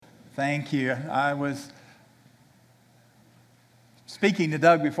Thank you. I was speaking to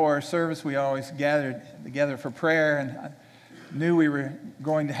Doug before our service. We always gathered together for prayer, and I knew we were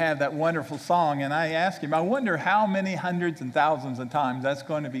going to have that wonderful song. And I asked him, I wonder how many hundreds and thousands of times that's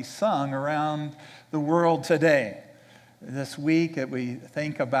going to be sung around the world today. This week that we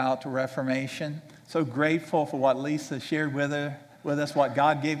think about Reformation. So grateful for what Lisa shared with us, what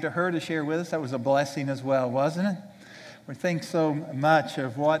God gave to her to share with us. That was a blessing as well, wasn't it? We think so much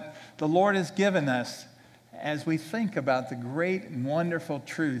of what the Lord has given us as we think about the great and wonderful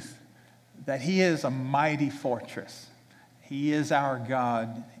truth that He is a mighty fortress. He is our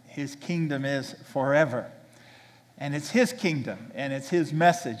God. His kingdom is forever. And it's His kingdom, and it's His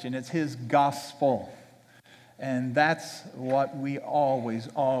message, and it's His gospel. And that's what we always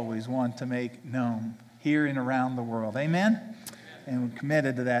want to make known here and around the world. Amen? And we're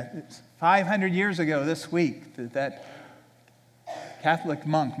committed to that. It's 500 years ago this week that Catholic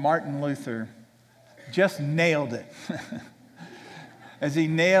monk Martin Luther just nailed it. As he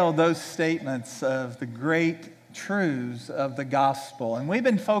nailed those statements of the great truths of the gospel. And we've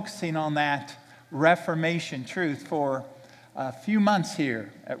been focusing on that Reformation truth for a few months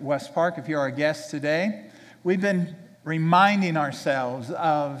here at West Park. If you're our guest today, we've been reminding ourselves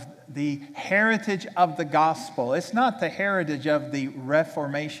of the heritage of the gospel. It's not the heritage of the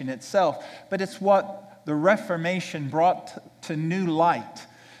Reformation itself, but it's what the Reformation brought to new light.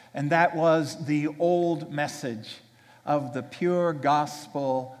 And that was the old message of the pure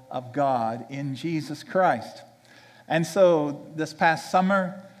gospel of God in Jesus Christ. And so this past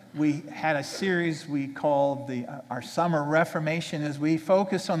summer, we had a series we called our Summer Reformation, as we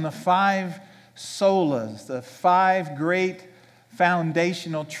focused on the 5 solas, the 5 great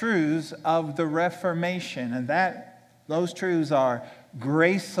foundational truths of the Reformation. And those truths are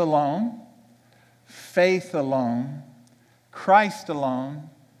grace alone, faith alone, Christ alone,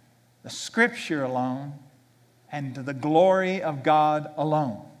 the Scripture alone, and the glory of God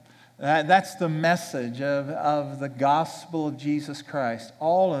alone. That's the message of the gospel of Jesus Christ.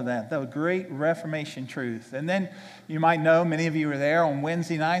 All of that, the great Reformation truth. And then you might know, many of you were there on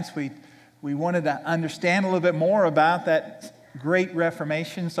Wednesday nights, we wanted to understand a little bit more about that great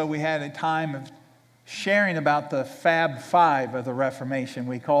Reformation, so we had a time of sharing about the Fab Five of the Reformation,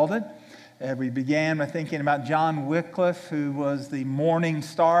 we called it. We began by thinking about John Wycliffe, who was the morning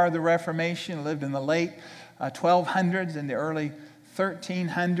star of the Reformation, lived in the late 1200s and the early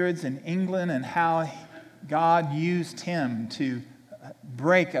 1300s in England, and how God used him to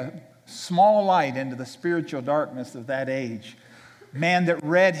break a small light into the spiritual darkness of that age. Man that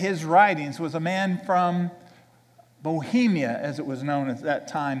read his writings was a man from Bohemia, as it was known at that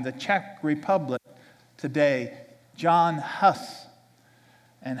time, the Czech Republic today, John Huss.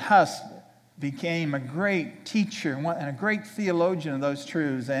 And Huss became a great teacher and a great theologian of those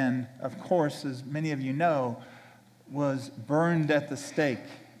truths, and of course, as many of you know, was burned at the stake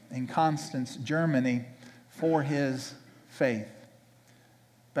in Constance, Germany, for his faith.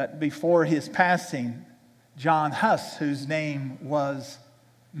 But before his passing, John Huss, whose name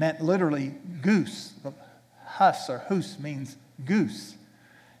meant literally goose. Huss or Hus means goose.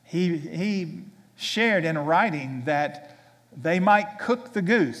 He shared in a writing that they might cook the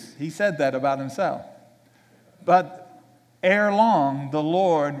goose. He said that about himself. But ere long, the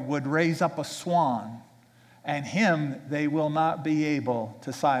Lord would raise up a swan, and him they will not be able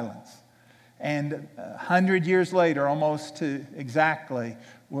to silence. And 100 years later, almost to exactly,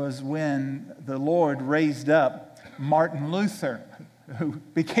 was when the Lord raised up Martin Luther, who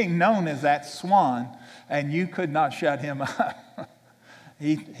became known as that swan, and you could not shut him up.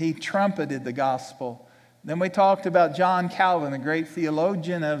 He trumpeted the gospel. Then we talked about John Calvin, the great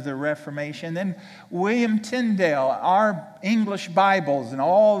theologian of the Reformation. Then William Tyndale. Our English Bibles and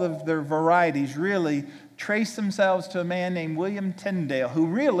all of their varieties really trace themselves to a man named William Tyndale, who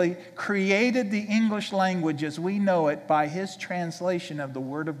really created the English language as we know it by his translation of the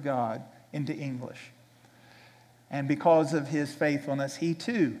Word of God into English. And because of his faithfulness, he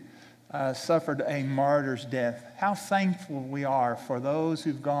too suffered a martyr's death. How thankful we are for those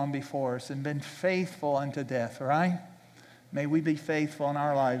who've gone before us and been faithful unto death, right? May we be faithful in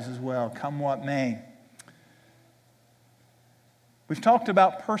our lives as well, come what may. We've talked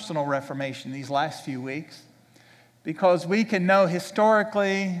about personal reformation these last few weeks because we can know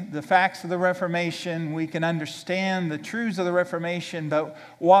historically the facts of the Reformation, we can understand the truths of the Reformation, but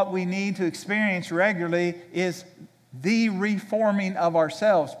what we need to experience regularly is the reforming of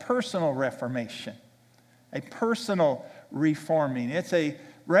ourselves, personal reformation, a personal reforming. It's a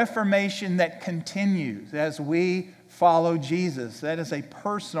reformation that continues as we follow Jesus. That is a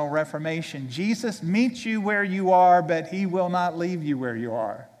personal reformation. Jesus meets you where you are, but He will not leave you where you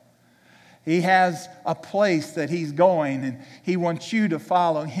are. He has a place that he's going, and he wants you to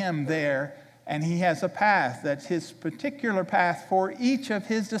follow him there. And he has a path that's his particular path for each of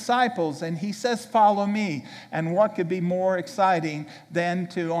his disciples. And he says, follow me. And what could be more exciting than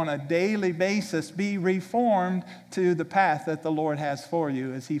to, on a daily basis, be reformed to the path that the Lord has for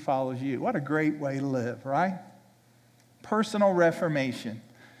you as he follows you? What a great way to live, right? Personal reformation.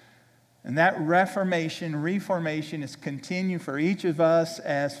 And that reformation is continue for each of us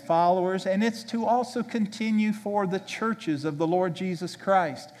as followers, and it's to also continue for the churches of the Lord Jesus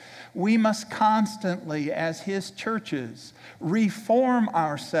Christ. We must constantly, as his churches, reform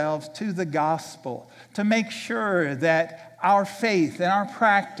ourselves to the gospel to make sure that our faith and our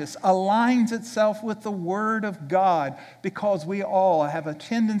practice aligns itself with the Word of God, because we all have a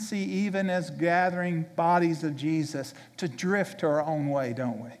tendency, even as gathering bodies of Jesus, to drift to our own way,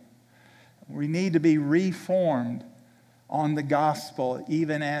 don't we? We need to be reformed on the gospel,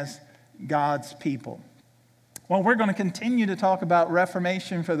 even as God's people. Well, we're going to continue to talk about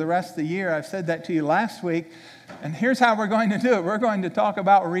Reformation for the rest of the year. I've said that to you last week. And here's how we're going to do it. We're going to talk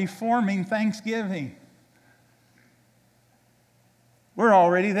about reforming Thanksgiving. We're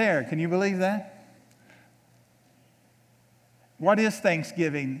already there. Can you believe that? What is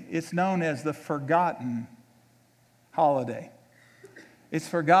Thanksgiving? It's known as the forgotten holiday. It's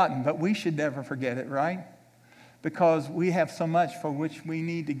forgotten, but we should never forget it, right? Because we have so much for which we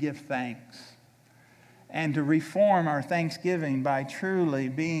need to give thanks. And to reform our thanksgiving by truly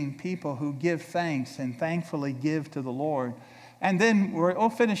being people who give thanks and thankfully give to the Lord. And then we'll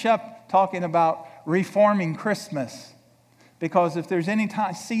finish up talking about reforming Christmas. Because if there's any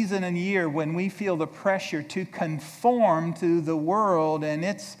season in the year when we feel the pressure to conform to the world and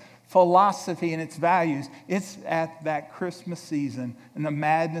its philosophy and its values, it's at that Christmas season and the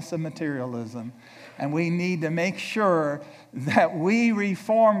madness of materialism. And we need to make sure that we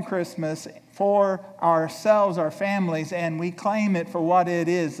reform Christmas for ourselves, our families, and we claim it for what it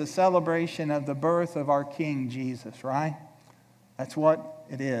is, the celebration of the birth of our King Jesus, right? That's what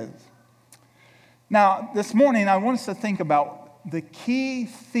it is. Now, this morning, I want us to think about the key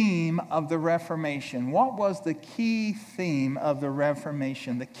theme of the Reformation. What was the key theme of the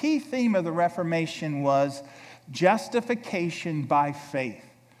Reformation? The key theme of the Reformation was justification by faith.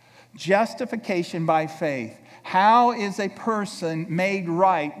 Justification by faith. How is a person made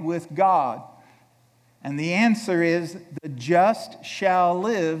right with God? And the answer is, the just shall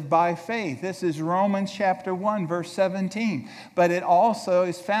live by faith. This is Romans chapter 1, verse 17. But it also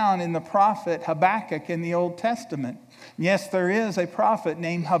is found in the prophet Habakkuk in the Old Testament. Yes, there is a prophet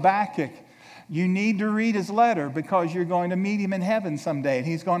named Habakkuk. You need to read his letter because you're going to meet him in heaven someday. And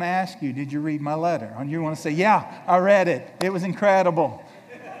he's going to ask you, did you read my letter? And you want to say, yeah, I read it. It was incredible.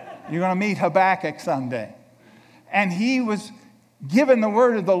 You're going to meet Habakkuk someday. And he was given the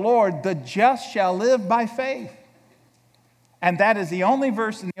word of the Lord, the just shall live by faith. And that is the only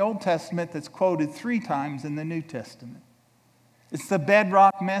verse in the Old Testament that's quoted 3 times in the New Testament. It's the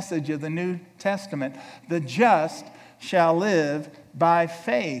bedrock message of the New Testament. The just shall live by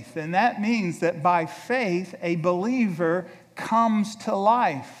faith. And that means that by faith, a believer comes to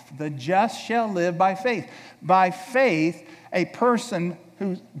life. The just shall live by faith. By faith, a person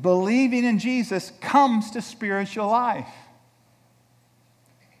who's believing in Jesus comes to spiritual life.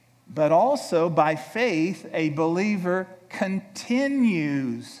 But also, by faith, a believer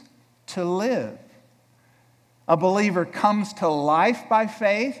continues to live. A believer comes to life by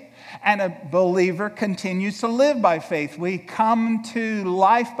faith, and a believer continues to live by faith. We come to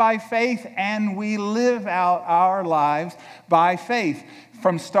life by faith, and we live out our lives by faith.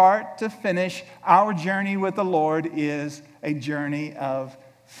 From start to finish, our journey with the Lord is a journey of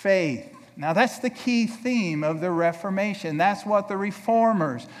faith. Now, that's the key theme of the Reformation. That's what the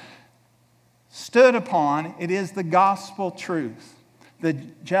Reformers stood upon. It is the gospel truth. The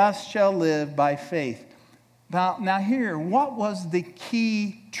just shall live by faith. Now here, what was the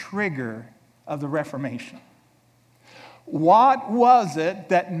key trigger of the Reformation? What was it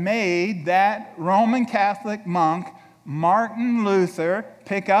that made that Roman Catholic monk, Martin Luther,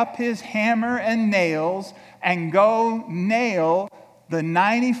 pick up his hammer and nails and go nail the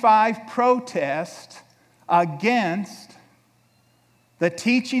 95 protest against the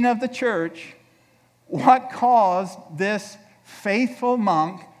teaching of the church? What caused this faithful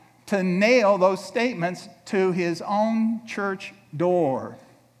monk to nail those statements to his own church door?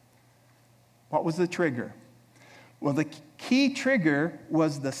 What was the trigger? Well, the key trigger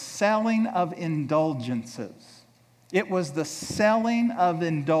was the selling of indulgences. It was the selling of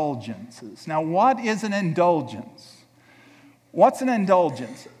indulgences. Now, what is an indulgence? What's an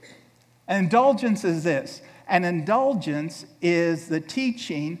indulgence? An indulgence is this. An indulgence is the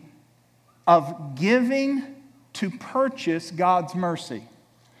teaching of giving to purchase God's mercy.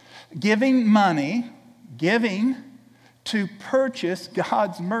 Giving money, giving to purchase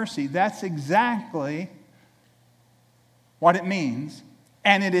God's mercy. That's exactly what it means.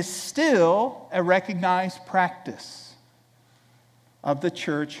 And it is still a recognized practice of the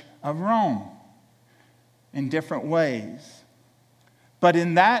Church of Rome in different ways. But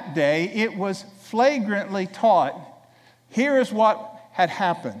in that day, it was flagrantly taught. Here is what had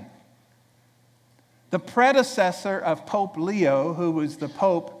happened. The predecessor of Pope Leo, who was the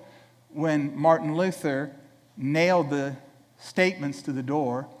Pope when Martin Luther nailed the statements to the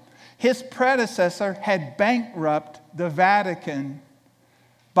door, his predecessor had bankrupted the Vatican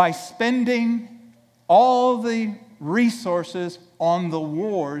by spending all the resources on the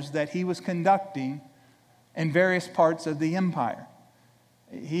wars that he was conducting in various parts of the empire.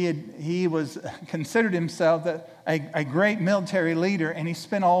 He was considered himself a great military leader, and he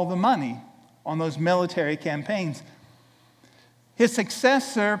spent all the money on those military campaigns. His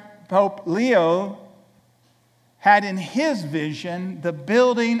successor, Pope Leo, had in his vision the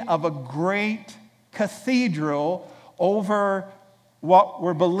building of a great cathedral over what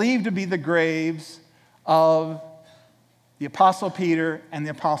were believed to be the graves of the Apostle Peter and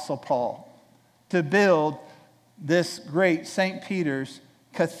the Apostle Paul, to build this great St. Peter's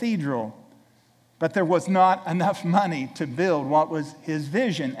Cathedral. But there was not enough money to build what was his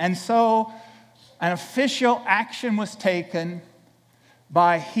vision. And so an official action was taken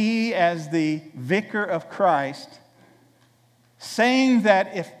by he as the vicar of Christ, saying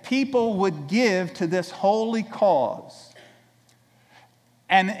that if people would give to this holy cause,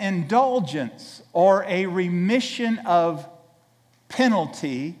 an indulgence or a remission of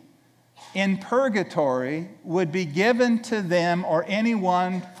penalty in purgatory would be given to them or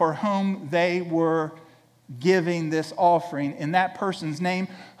anyone for whom they were giving this offering in that person's name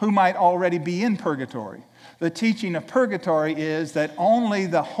who might already be in purgatory. The teaching of purgatory is that only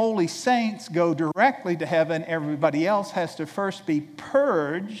the holy saints go directly to heaven. Everybody else has to first be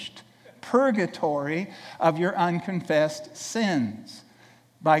purged, purgatory, of your unconfessed sins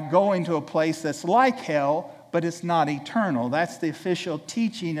by going to a place that's like hell, but it's not eternal. That's the official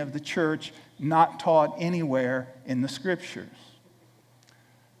teaching of the church, not taught anywhere in the Scriptures.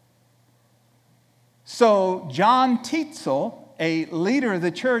 So John Tetzel, a leader of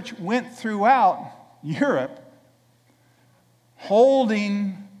the church, went throughout Europe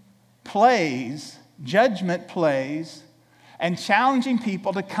holding plays, judgment plays, and challenging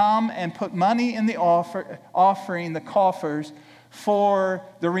people to come and put money in the offering, the coffers, for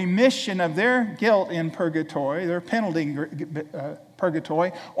the remission of their guilt in purgatory, their penalty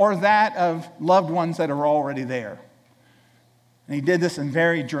purgatory, or that of loved ones that are already there. And he did this in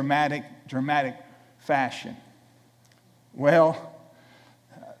very dramatic fashion. Well,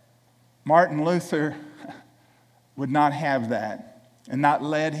 Martin Luther would not have that, and that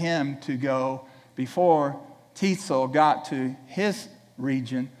led him to go, before Tetzel got to his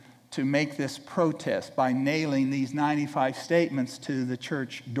region, to make this protest by nailing these 95 statements to the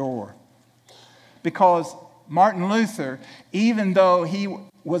church door. Because Martin Luther, even though he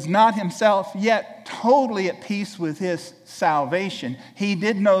was not himself yet totally at peace with his salvation, he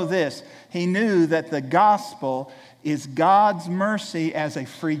did know this. He knew that the gospel is God's mercy as a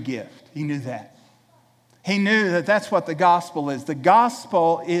free gift. He knew that. He knew that that's what the gospel is. The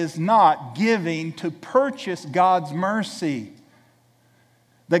gospel is not giving to purchase God's mercy.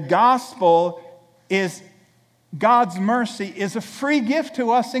 The gospel is God's mercy is a free gift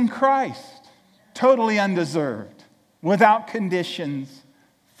to us in Christ, totally undeserved, without conditions,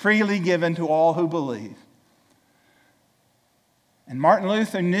 freely given to all who believe. And Martin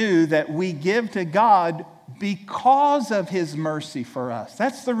Luther knew that we give to God because of his mercy for us.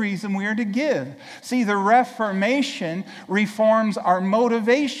 That's the reason we are to give. See, the Reformation reforms our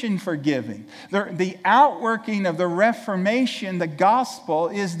motivation for giving. The outworking of the Reformation, the gospel,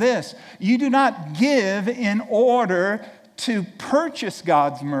 is this: you do not give in order to purchase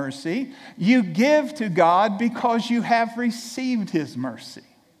God's mercy. You give to God because you have received his mercy.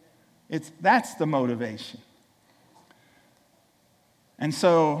 That's the motivation. And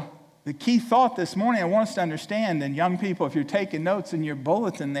so the key thought this morning I want us to understand, and young people, if you're taking notes in your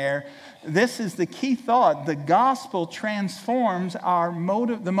bulletin there, this is the key thought. The gospel transforms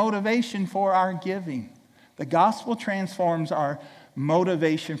the motivation for our giving. The gospel transforms our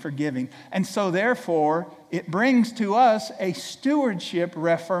motivation for giving. And so therefore, it brings to us a stewardship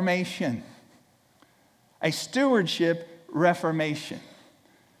reformation. A stewardship reformation.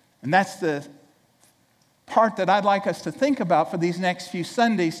 And that's the part that I'd like us to think about for these next few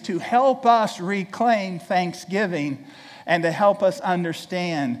Sundays, to help us reclaim thanksgiving and to help us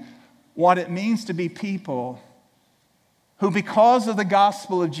understand what it means to be people who, because of the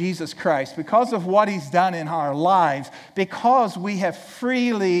gospel of Jesus Christ, because of what he's done in our lives, because we have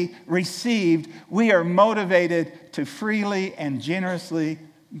freely received, we are motivated to freely and generously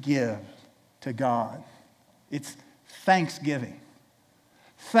give to God. It's thanksgiving.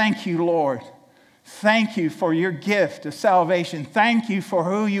 Thank you, Lord. Thank you for your gift of salvation. Thank you for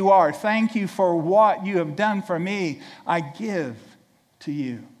who you are. Thank you for what you have done for me. I give to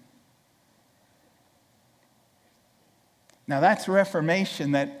you. Now that's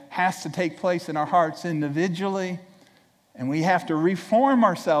reformation that has to take place in our hearts individually, and we have to reform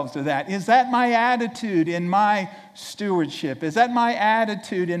ourselves to that. Is that my attitude in my stewardship? Is that my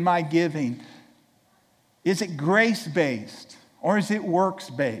attitude in my giving? Is it grace-based or is it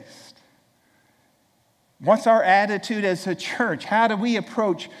works-based? What's our attitude as a church? How do we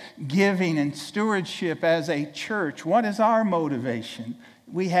approach giving and stewardship as a church? What is our motivation?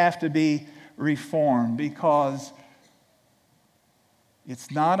 We have to be reformed because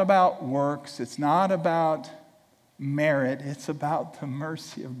it's not about works. It's not about merit. It's about the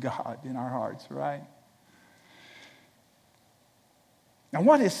mercy of God in our hearts, right? Now,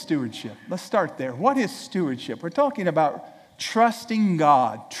 what is stewardship? Let's start there. What is stewardship? We're talking about trusting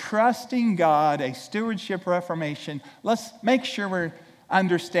God, a stewardship reformation. Let's make sure we're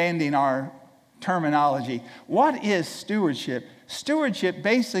understanding our terminology. What is stewardship? Stewardship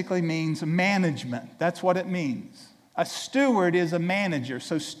basically means management. That's what it means. A steward is a manager,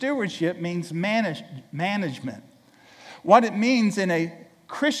 so stewardship means management. What it means in a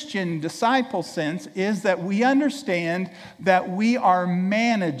Christian disciple sense is that we understand that we are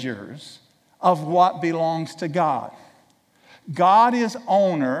managers of what belongs to God. God is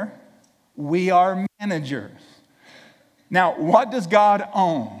owner, we are managers. Now, what does God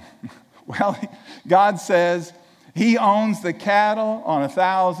own? Well, God says he owns the cattle on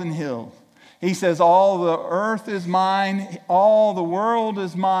 1,000 hills. He says, all the earth is mine, all the world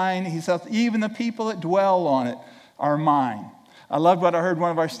is mine. He says, even the people that dwell on it are mine. I loved what I heard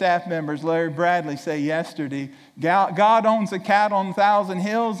one of our staff members, Larry Bradley, say yesterday. God owns the cattle on 1,000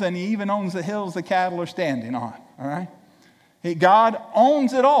 hills, and he even owns the hills the cattle are standing on, all right? God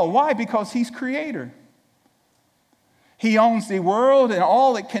owns it all. Why? Because he's creator. He owns the world and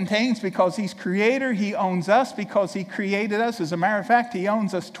all it contains because he's creator. He owns us because he created us. As a matter of fact, he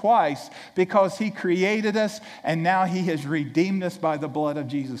owns us twice because he created us and now he has redeemed us by the blood of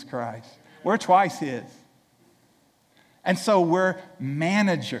Jesus Christ. We're twice his. And so we're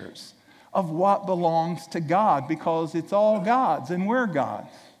managers of what belongs to God because it's all God's and we're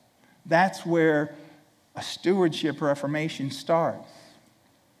God's. That's where a stewardship reformation starts.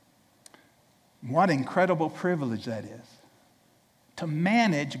 What incredible privilege that is, to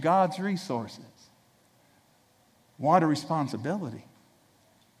manage God's resources. What a responsibility,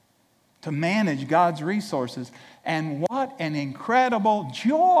 to manage God's resources. And what an incredible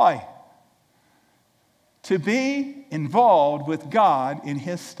joy to be involved with God in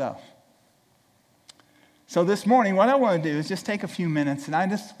his stuff. So this morning, what I want to do is just take a few minutes, and I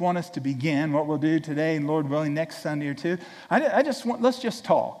just want us to begin what we'll do today, and Lord willing, next Sunday or two. Let's just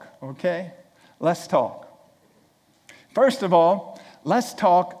talk, okay? Let's talk. First of all, let's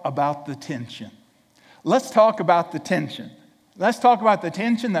talk about the tension. Let's talk about the tension. Let's talk about the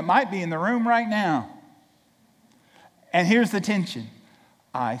tension that might be in the room right now. And here's the tension.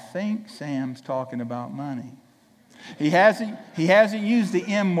 I think Sam's talking about money. He hasn't used the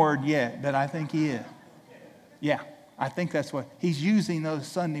M word yet, but I think he is. Yeah, I think that's what he's using, those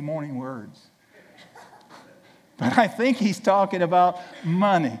Sunday morning words. But I think he's talking about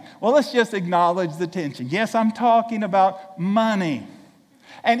money. Well, let's just acknowledge the tension. Yes, I'm talking about money.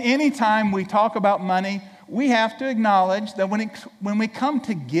 And anytime we talk about money, we have to acknowledge that when we come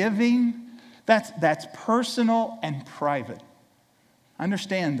to giving, that's personal and private.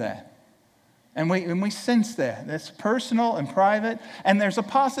 Understand that. And we sense that. That's personal and private. And there's a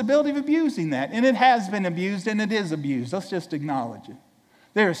possibility of abusing that. And it has been abused and it is abused. Let's just acknowledge it.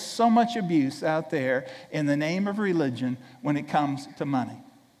 There is so much abuse out there in the name of religion when it comes to money.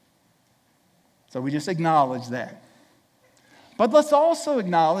 So we just acknowledge that. But let's also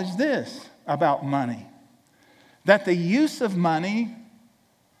acknowledge this about money, that the use of money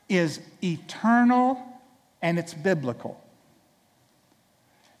is eternal and it's biblical.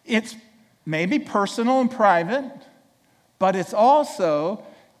 It's maybe personal and private, but it's also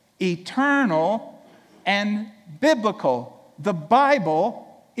eternal and biblical. The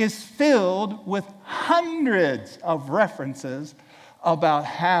Bible is filled with hundreds of references about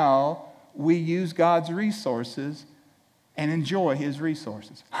how we use God's resources and enjoy his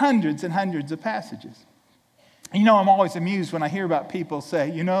resources. Hundreds and hundreds of passages. You know, I'm always amused when I hear about people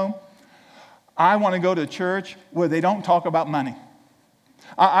say, I want to go to a church where they don't talk about money.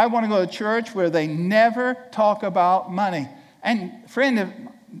 I want to go to a church where they never talk about money. And friend,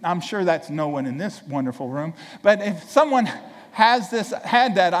 I'm sure that's no one in this wonderful room, but if someone had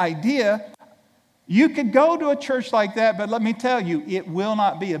that idea, you could go to a church like that, but let me tell you, it will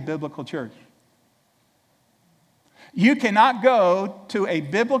not be a biblical church. You cannot go to a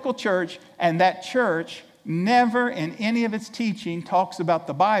biblical church and that church never in any of its teaching talks about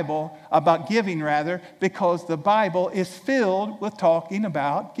the Bible, about giving rather, because the Bible is filled with talking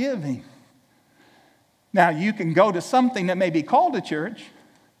about giving. Now, you can go to something that may be called a church.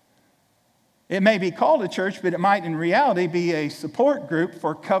 It may be called a church, but it might in reality be a support group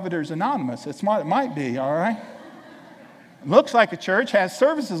for Coveters Anonymous. That's what it might be, all right? It looks like a church, has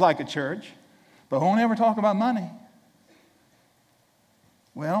services like a church, but won't ever talk about money.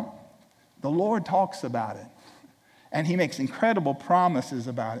 Well, the Lord talks about it, and He makes incredible promises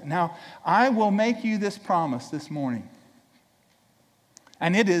about it. Now, I will make you this promise this morning,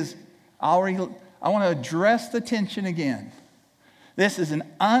 and it is, I want to address the tension again. This is an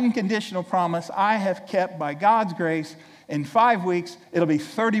unconditional promise I have kept by God's grace. In 5 weeks, it'll be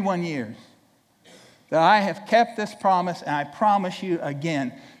 31 years that I have kept this promise, and I promise you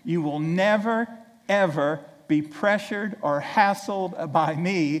again, you will never, ever be pressured or hassled by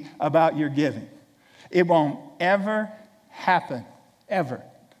me about your giving. It won't ever happen, ever.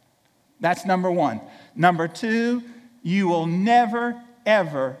 That's number one. Number two, you will never,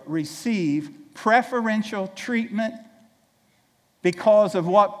 ever receive preferential treatment because of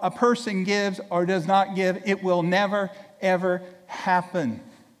what a person gives or does not give. It will never, ever happen.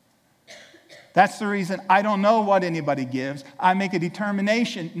 That's the reason I don't know what anybody gives. I make a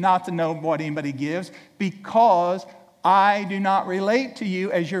determination not to know what anybody gives because I do not relate to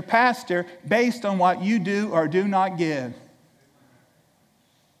you as your pastor based on what you do or do not give.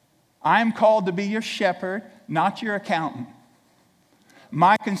 I'm called to be your shepherd, not your accountant.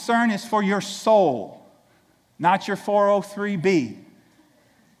 My concern is for your soul, not your 403B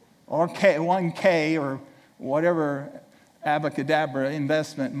or 1K or whatever abacadabra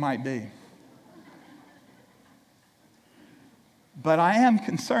investment might be. But I am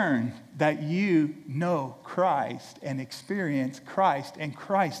concerned that you know Christ and experience Christ, and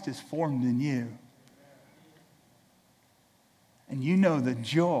Christ is formed in you. And you know the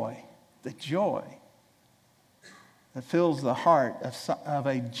joy that fills the heart of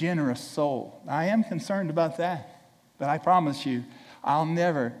a generous soul. I am concerned about that. But I promise you, I'll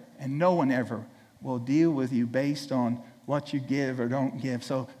never, and no one ever, will deal with you based on what you give or don't give.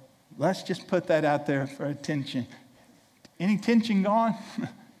 So let's just put that out there for attention. Any tension gone?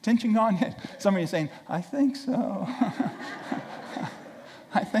 Tension gone yet? Some of you are saying, I think so.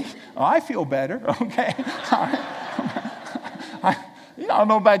 I feel better, okay. I don't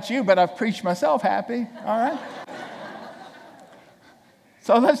know about you, but I've preached myself happy, all right?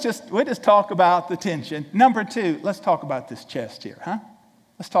 So we'll just talk about the tension. Number two, let's talk about this chest here, huh?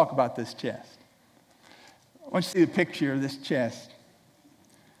 Let's talk about this chest. I want you to see the picture of this chest.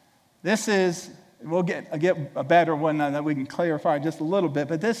 This is, we'll get a better one that we can clarify just a little bit,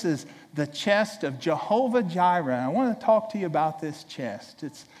 but this is the chest of Jehovah Jireh. I want to talk to you about this chest.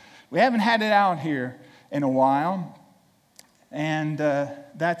 We haven't had it out here in a while, and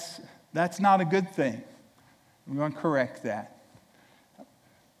that's not a good thing. We're going to correct that.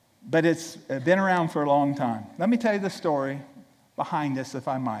 But it's been around for a long time. Let me tell you the story behind this, if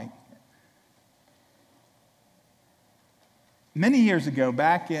I might. Many years ago,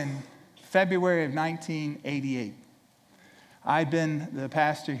 back in February of 1988, I'd been the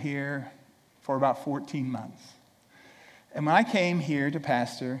pastor here for about 14 months. And when I came here to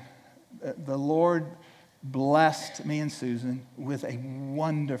pastor, the Lord blessed me and Susan with a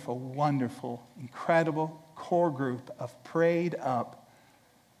wonderful, wonderful, incredible core group of prayed up,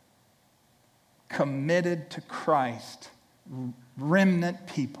 committed to Christ, remnant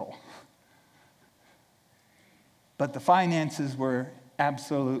people. But the finances were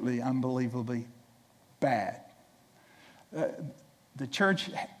absolutely, unbelievably bad. The church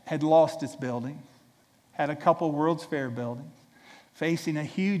had lost its building, had a couple World's Fair buildings, facing a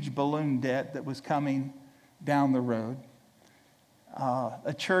huge balloon debt that was coming down the road.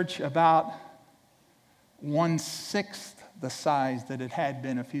 A church about 1/6 the size that it had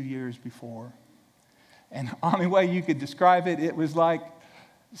been a few years before. And the only way you could describe it, it was like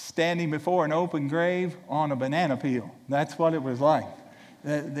standing before an open grave on a banana peel. That's what it was like.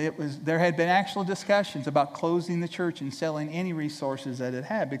 There had been actual discussions about closing the church and selling any resources that it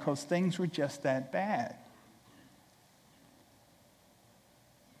had because things were just that bad.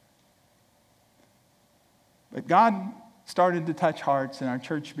 But God started to touch hearts, and our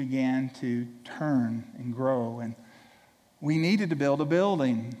church began to turn and grow. And we needed to build a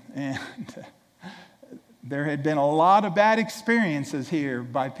building. And there had been a lot of bad experiences here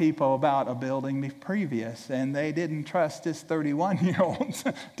by people about a building previous, and they didn't trust this 31-year-old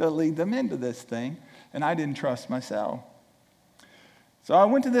to lead them into this thing, and I didn't trust myself. So I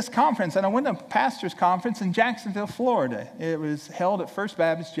went to this conference, and I went to a pastor's conference in Jacksonville, Florida. It was held at First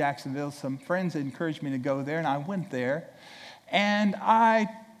Baptist Jacksonville. Some friends had encouraged me to go there, and I went there. And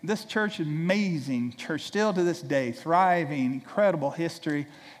this church, amazing church, still to this day, thriving, incredible history.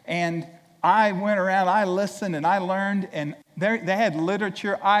 And I went around, I listened, and I learned, and they had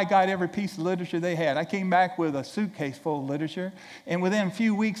literature. I got every piece of literature they had. I came back with a suitcase full of literature, and within a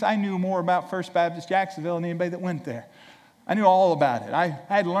few weeks, I knew more about First Baptist Jacksonville than anybody that went there. I knew all about it. I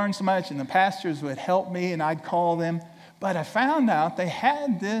had learned so much, and the pastors would help me, and I'd call them. But I found out they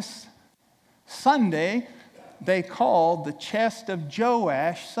had this Sunday they called the Chest of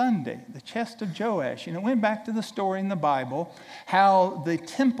Joash Sunday, the Chest of Joash. And it went back to the story in the Bible, how the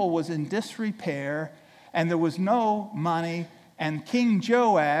temple was in disrepair, and there was no money, and King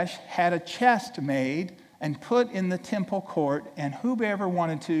Joash had a chest made and put in the temple court, and whoever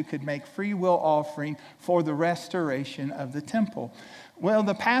wanted to could make free will offering for the restoration of the temple. Well,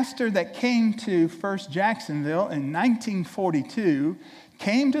 the pastor that came to First Jacksonville in 1942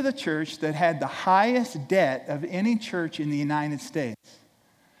 came to the church that had the highest debt of any church in the United States.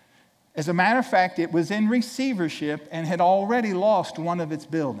 As a matter of fact, it was in receivership and had already lost one of its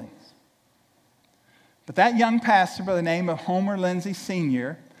buildings. But that young pastor by the name of Homer Lindsay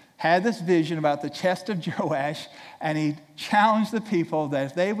Sr. had this vision about the chest of Joash, and he challenged the people that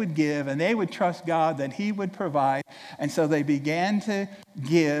if they would give and they would trust God, that he would provide. And so they began to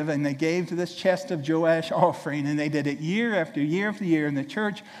give, and they gave to this chest of Joash offering, and they did it year after year after year, and the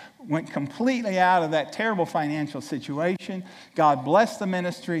church went completely out of that terrible financial situation. God blessed the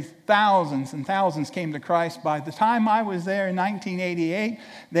ministry. Thousands and thousands came to Christ. By the time I was there in 1988,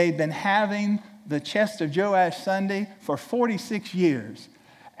 they'd been having the Chest of Joash Sunday for 46 years.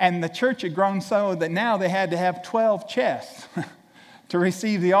 And the church had grown so that now they had to have 12 chests to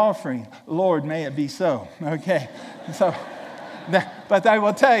receive the offering. Lord, may it be so. Okay. So, but I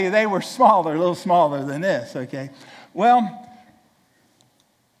will tell you, they were smaller, a little smaller than this. Okay. Well,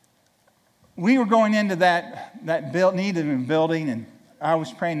 we were going into that needed a building, and I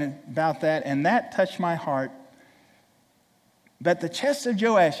was praying about that, and that touched my heart. But the chest of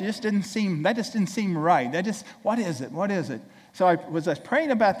Joash just didn't seem right. What is it? What is it? So I was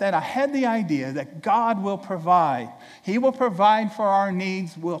praying about that. I had the idea that God will provide. He will provide for our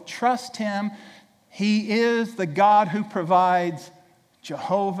needs. We'll trust him. He is the God who provides,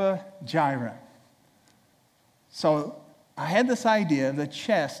 Jehovah Jireh. So I had this idea of the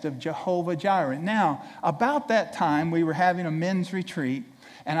chest of Jehovah Jireh. Now, about that time, we were having a men's retreat,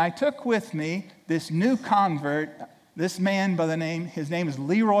 and I took with me this new convert, this man his name is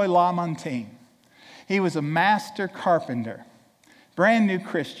Leroy LaMontagne. He was a master carpenter. Brand new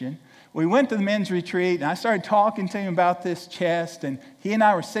Christian. We went to the men's retreat, and I started talking to him about this chest, and he and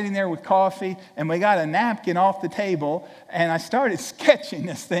I were sitting there with coffee, and we got a napkin off the table, and I started sketching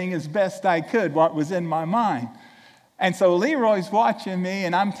this thing as best I could, what was in my mind. And so Leroy's watching me,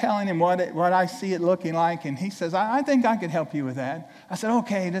 and I'm telling him what I see it looking like, and he says, I think I could help you with that. I said,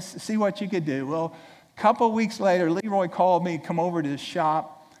 okay, let's see what you could do. Well, a couple of weeks later, Leroy called me to come over to his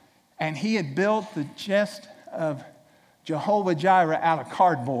shop, and he had built the chest of Jehovah Jireh out of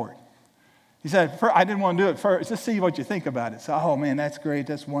cardboard. He said, I didn't want to do it first. Just see what you think about it. So, oh, man, that's great.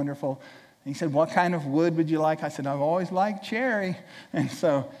 That's wonderful. And he said, what kind of wood would you like? I said, I've always liked cherry. And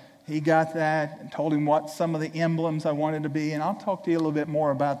so he got that and told him what some of the emblems I wanted to be. And I'll talk to you a little bit more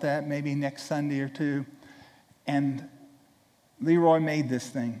about that maybe next Sunday or two. And Leroy made this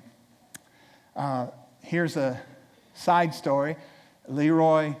thing. Here's a side story.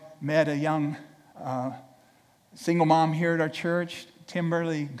 Leroy met a young single mom here at our church,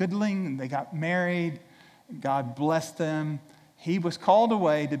 Timberly Goodling, and they got married. God blessed them. He was called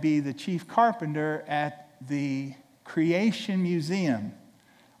away to be the chief carpenter at the Creation Museum,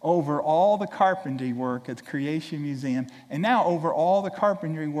 over all the carpentry work at the Creation Museum, and now over all the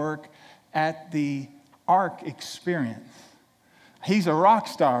carpentry work at the Ark Experience. He's a rock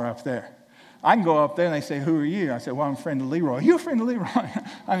star up there. I can go up there and they say, who are you? I said, well, I'm a friend of Leroy. You're a friend of Leroy?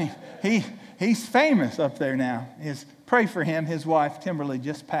 I mean, he's famous up there now. Pray for him. His wife, Timberly,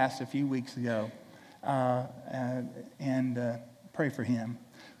 just passed a few weeks ago. And pray for him.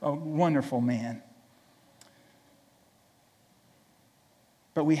 A wonderful man.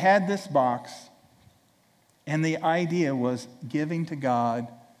 But we had this box, and the idea was giving to God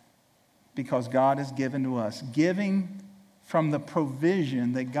because God has given to us. Giving from the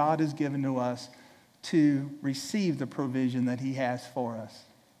provision that God has given to us to receive the provision that he has for us.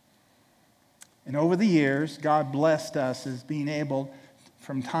 And over the years, God blessed us as being able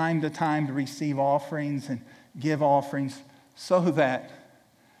from time to time to receive offerings and give offerings so that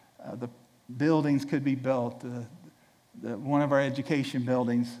the buildings could be built, one of our education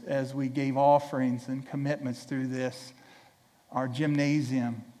buildings, as we gave offerings and commitments through this, our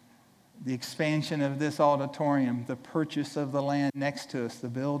gymnasium, the expansion of this auditorium, the purchase of the land next to us, the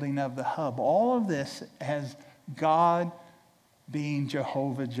building of the hub. All of this has God being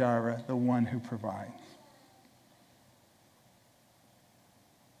Jehovah Jireh, the one who provides.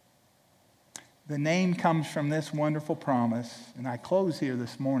 The name comes from this wonderful promise, and I close here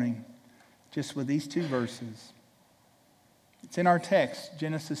this morning just with these two verses. It's in our text,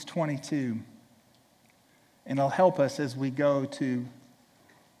 Genesis 22, and it'll help us as we go to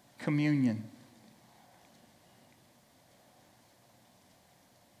communion.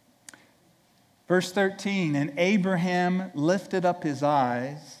 Verse 13, and Abraham lifted up his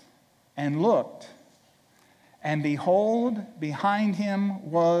eyes and looked, and behold, behind him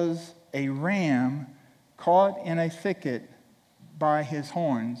was a ram caught in a thicket by his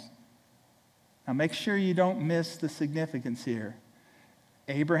horns. Now make sure you don't miss the significance here.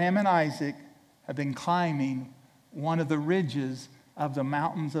 Abraham and Isaac have been climbing one of the ridges of the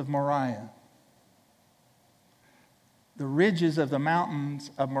mountains of Moriah. The ridges of the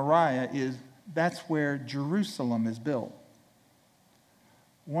mountains of Moriah that's where Jerusalem is built.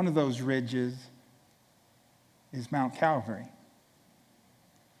 One of those ridges is Mount Calvary.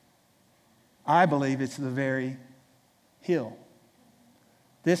 I believe it's the very hill.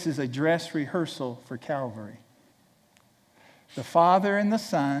 This is a dress rehearsal for Calvary. The Father and the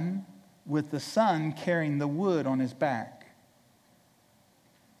Son, with the Son carrying the wood on his back,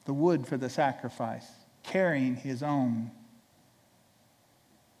 the wood for the sacrifice, carrying his own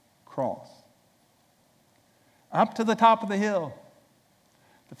cross. Up to the top of the hill,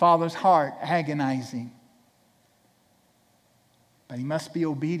 the Father's heart agonizing. But he must be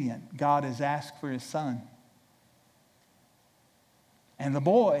obedient. God has asked for his Son. And the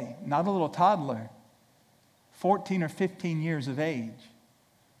boy, not a little toddler, 14 or 15 years of age,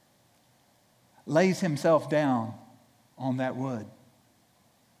 lays himself down on that wood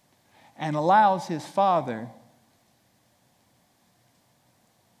and allows his father,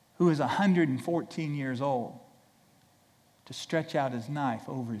 who is 114 years old, to stretch out his knife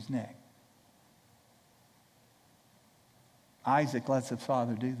over his neck. Isaac lets his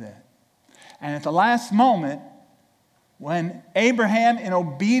father do that. And at the last moment, when Abraham, in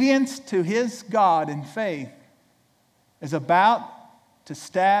obedience to his God in faith, is about to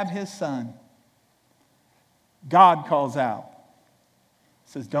stab his son, God calls out,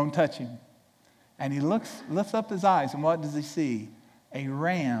 says, don't touch him. And he lifts up his eyes, and what does he see? A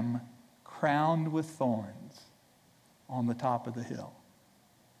ram crowned with thorns on the top of the hill.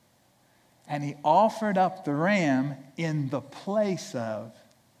 And he offered up the ram in the place of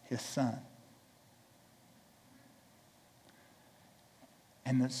his son.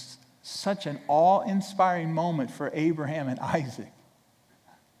 And it's such an awe-inspiring moment for Abraham and Isaac.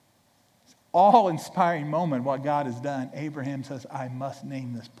 It's an awe-inspiring moment what God has done. Abraham says, I must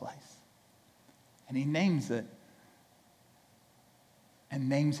name this place. And he names it and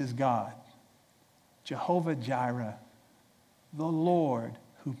names his God, Jehovah Jireh, the Lord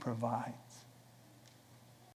who provides.